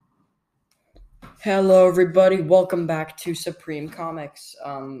Hello, everybody. Welcome back to Supreme Comics.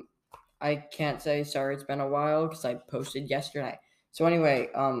 I can't say sorry. It's been a while because I posted yesterday. So anyway,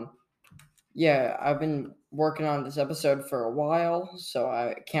 yeah, I've been working on this episode for a while, so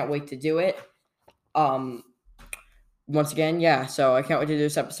I can't wait to do it. Um, Once again, yeah. So I can't wait to do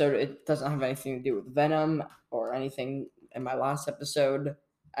this episode. It doesn't have anything to do with Venom or anything in my last episode,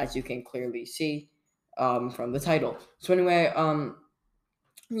 as you can clearly see, from the title. So anyway,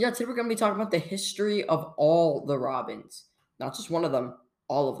 yeah, today we're going to be talking about the history of all the Robins, not just one of them,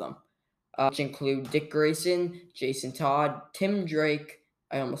 all of them, which include Dick Grayson, Jason Todd, Tim Drake.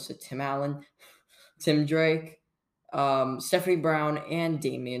 I almost said Tim Allen, Tim Drake, Stephanie Brown, and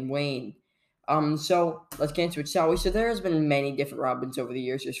Damian Wayne. So let's get into it, shall we? So there has been many different Robins over the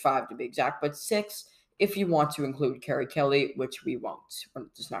years. There's five to be exact, but six if you want to include Carrie Kelly, which we won't. We're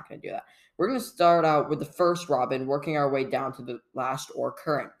just not going to do that. We're going to start out with the first Robin, working our way down to the last or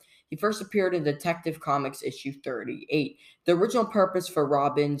current. He first appeared in Detective Comics issue 38. The original purpose for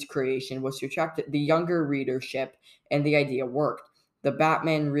Robin's creation was to attract the younger readership, and the idea worked. The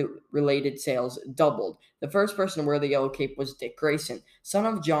Batman-related sales doubled. The first person to wear the yellow cape was Dick Grayson. Son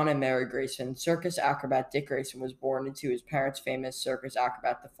of John and Mary Grayson, circus acrobat Dick Grayson was born into his parents' famous circus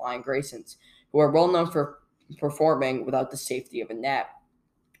acrobat, the Flying Graysons, who are well known for performing without the safety of a net.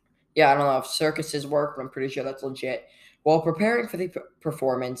 Yeah, I don't know if circuses work, but I'm pretty sure that's legit. While preparing for the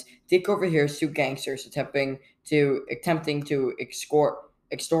performance, Dick overhears two gangsters attempting to extort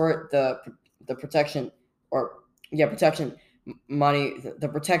the protection or yeah protection money the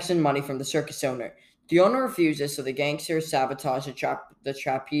protection money from the circus owner. The owner refuses, so the gangsters sabotage the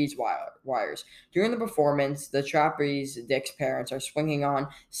trapeze wires. During the performance, the trapeze Dick's parents are swinging on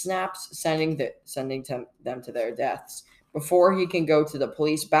snaps, sending them to their deaths. Before he can go to the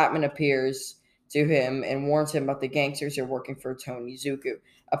police, Batman appears to him and warns him about the gangsters who are working for Tony Zuko,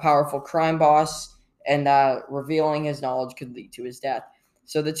 a powerful crime boss, and that revealing his knowledge could lead to his death.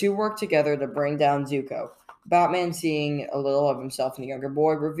 So the two work together to bring down Zuko. Batman, seeing a little of himself in the younger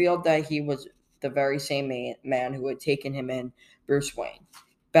boy, revealed that he was the very same man who had taken him in, Bruce Wayne.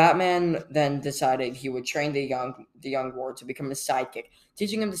 Batman then decided he would train the young ward to become his sidekick,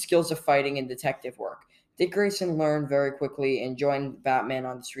 teaching him the skills of fighting and detective work. Dick Grayson learned very quickly and joined Batman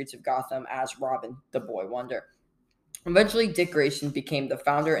on the streets of Gotham as Robin, the Boy Wonder. Eventually, Dick Grayson became the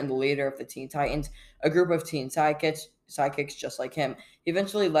founder and the leader of the Teen Titans, a group of teen sidekicks just like him. He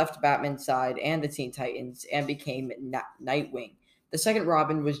eventually left Batman's side and the Teen Titans and became Nightwing. The second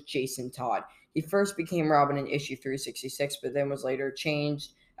Robin was Jason Todd. He first became Robin in issue 366, but then was later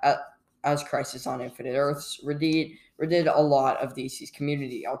changed as Crisis on Infinite Earths redid a lot of DC's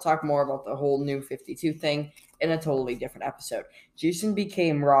community. I'll talk more about the whole New 52 thing in a totally different episode. Jason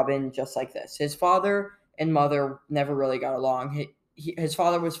became Robin just like this. His father and mother never really got along. His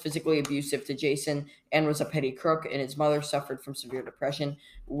father was physically abusive to Jason and was a petty crook, and his mother suffered from severe depression,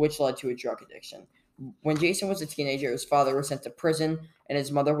 which led to a drug addiction. When Jason was a teenager, his father was sent to prison, and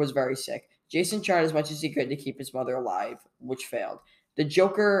his mother was very sick. Jason tried as much as he could to keep his mother alive, which failed. The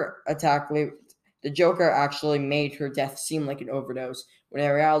Joker attack. The Joker actually made her death seem like an overdose, when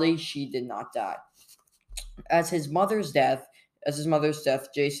in reality she did not die. As his mother's death,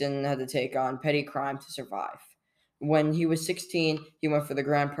 Jason had to take on petty crime to survive. When he was 16, he went for the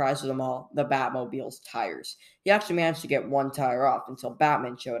grand prize of them all, the Batmobile's tires. He actually managed to get one tire off until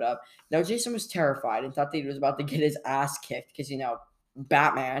Batman showed up. Now, Jason was terrified and thought that he was about to get his ass kicked because,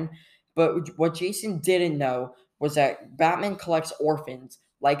 Batman. But what Jason didn't know was that Batman collects orphans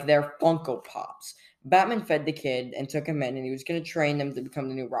like they're Funko Pops. Batman fed the kid and took him in, and he was going to train them to become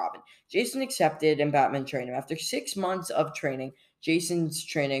the new Robin. Jason accepted, and Batman trained him. After 6 months of training, Jason's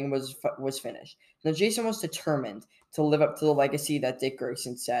training was finished. Now, Jason was determined to live up to the legacy that Dick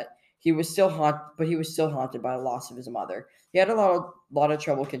Grayson set. He was still haunted by the loss of his mother. He had a lot of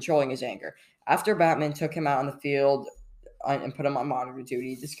trouble controlling his anger. After Batman took him out on the field and put him on monitor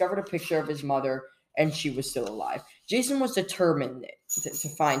duty, he discovered a picture of his mother, and she was still alive. Jason was determined to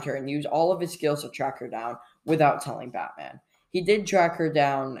find her and use all of his skills to track her down without telling Batman. He did track her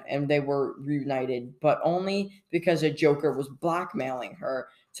down and they were reunited, but only because a Joker was blackmailing her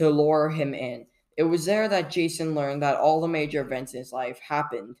to lure him in. It was there that Jason learned that all the major events in his life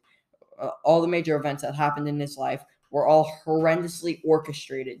happened. All the major events that happened in his life were all horrendously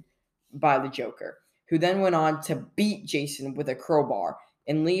orchestrated by the Joker, who then went on to beat Jason with a crowbar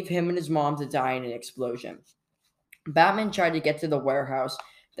and leave him and his mom to die in an explosion. Batman tried to get to the warehouse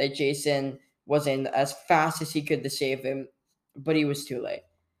that Jason was in as fast as he could to save him, but he was too late.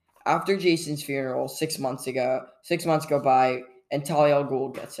 After Jason's funeral 6 months go by, and Talia al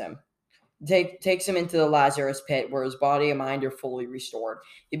Ghul gets him. takes him into the Lazarus Pit, where his body and mind are fully restored.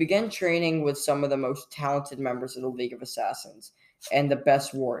 He began training with some of the most talented members of the League of Assassins and the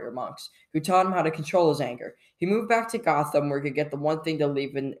best warrior monks, who taught him how to control his anger. He moved back to Gotham, where he could get the one thing the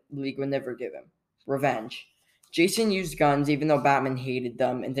League would never give him: revenge. Jason used guns, even though Batman hated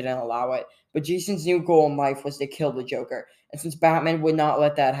them and didn't allow it. But Jason's new goal in life was to kill the Joker. And since Batman would not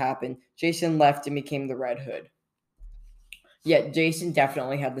let that happen, Jason left and became the Red Hood. Yeah, Jason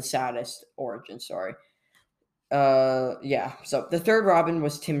definitely had the saddest origin story. Yeah. So the third Robin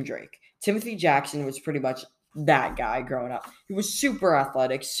was Tim Drake. Timothy Jackson was pretty much that guy growing up. He was super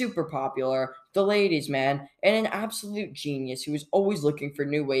athletic, super popular, the ladies' man, and an absolute genius who was always looking for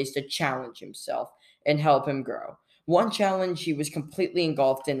new ways to challenge himself and help him grow. One challenge he was completely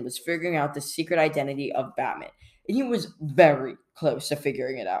engulfed in was figuring out the secret identity of Batman. And he was very close to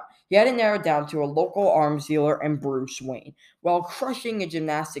figuring it out. He had it narrowed down to a local arms dealer and Bruce Wayne. While crushing a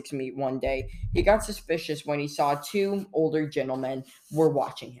gymnastics meet one day, he got suspicious when he saw two older gentlemen were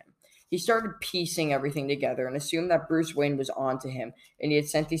watching him. He started piecing everything together and assumed that Bruce Wayne was onto him and he had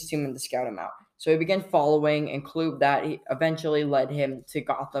sent these two men to scout him out. So he began following and clue that he eventually led him to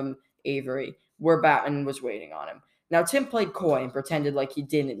Gotham Avery, where Batman was waiting on him. Now Tim played coy and pretended like he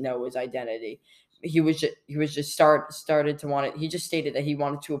didn't know his identity. He just stated that he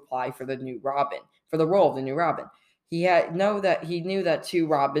wanted to apply for the role of the new Robin. He knew that two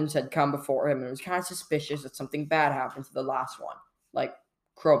Robins had come before him and was kind of suspicious that something bad happened to the last one, like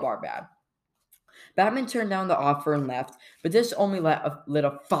crowbar bad. Batman turned down the offer and left, but this only lit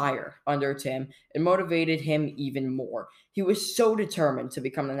a fire under Tim and motivated him even more. He was so determined to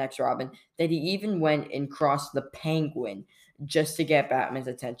become the next Robin that he even went and crossed the Penguin just to get Batman's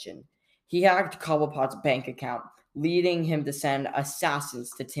attention. He hacked Cobblepot's bank account, leading him to send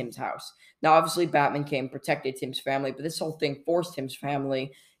assassins to Tim's house. Now, obviously, Batman came and protected Tim's family, but this whole thing forced Tim's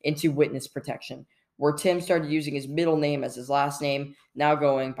family into witness protection, where Tim started using his middle name as his last name, now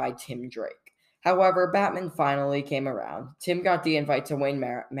going by Tim Drake. However, Batman finally came around. Tim got the invite to Wayne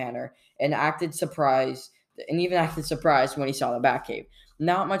Manor and even acted surprised when he saw the Batcave.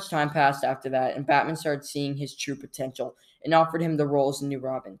 Not much time passed after that, and Batman started seeing his true potential and offered him the role as the new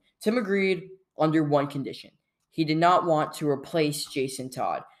Robin. Tim agreed under one condition. He did not want to replace Jason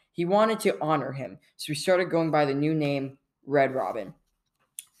Todd. He wanted to honor him, so he started going by the new name Red Robin.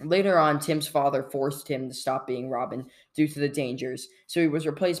 Later on, Tim's father forced him to stop being Robin due to the dangers, so he was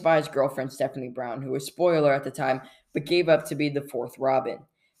replaced by his girlfriend Stephanie Brown, who was spoiler at the time, but gave up to be the fourth Robin.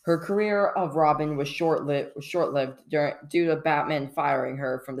 Her career of Robin was short-lived due to Batman firing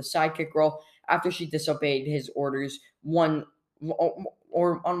her from the sidekick role after she disobeyed his orders on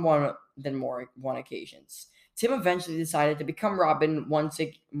one occasions. Tim eventually decided to become Robin once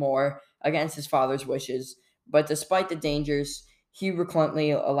more against his father's wishes, but despite the dangers, he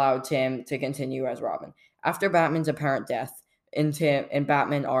reluctantly allowed Tim to continue as Robin. After Batman's apparent death in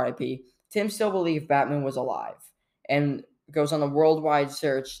Batman R.I.P., Tim still believed Batman was alive and goes on a worldwide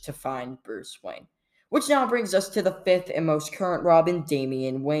search to find Bruce Wayne. Which now brings us to the fifth and most current Robin,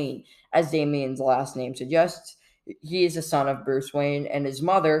 Damian Wayne. As Damian's last name suggests, he is the son of Bruce Wayne, and his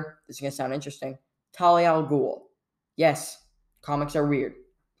mother, this is going to sound interesting, Talia al Ghul. Yes, comics are weird.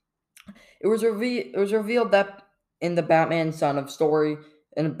 It was revealed that in the Batman and Son storyline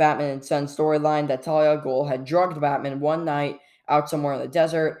that Talia al Ghul had drugged Batman one night out somewhere in the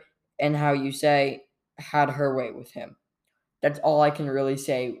desert and had her way with him. That's all I can really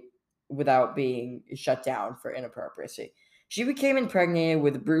say without being shut down for inappropriacy. She became impregnated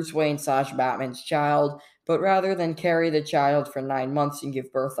with Bruce Wayne / Batman's child, but rather than carry the child for 9 months and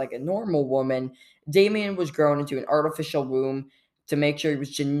give birth like a normal woman, Damian was grown into an artificial womb to make sure he was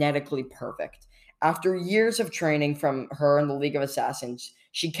genetically perfect. After years of training from her and the League of Assassins,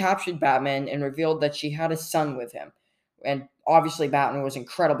 she captured Batman and revealed that she had a son with him. And obviously, Batman was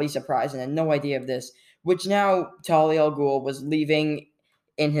incredibly surprised and had no idea of this, which now Talia al Ghul was leaving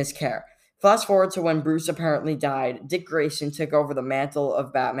in his care. Fast forward to when Bruce apparently died, Dick Grayson took over the mantle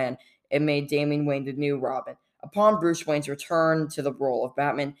of Batman and made Damian Wayne the new Robin. Upon Bruce Wayne's return to the role of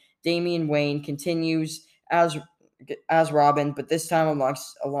Batman, Damian Wayne continues as Robin, but this time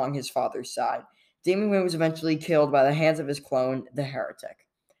along his father's side. Damian Wayne was eventually killed by the hands of his clone, the Heretic,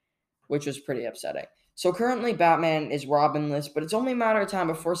 which was pretty upsetting. So currently Batman is Robinless, but it's only a matter of time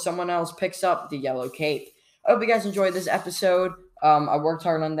before someone else picks up the yellow cape. I hope you guys enjoyed this episode. I worked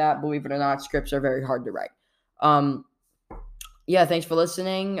hard on that. Believe it or not, scripts are very hard to write. Yeah, thanks for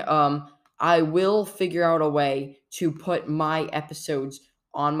listening. I will figure out a way to put my episodes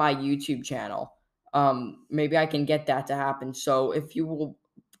on my YouTube channel. Maybe I can get that to happen. So if you will,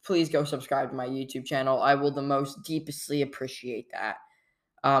 please go subscribe to my YouTube channel. I will the most deeply appreciate that.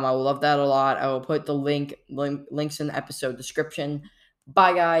 I will love that a lot. I will put the links in the episode description.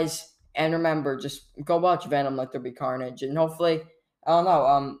 Bye, guys, and remember, just go watch Venom: Let There Be Carnage, and hopefully, I don't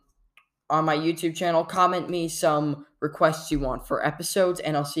know, on my YouTube channel, comment me some requests you want for episodes,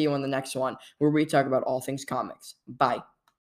 and I'll see you on the next one where we talk about all things comics. Bye.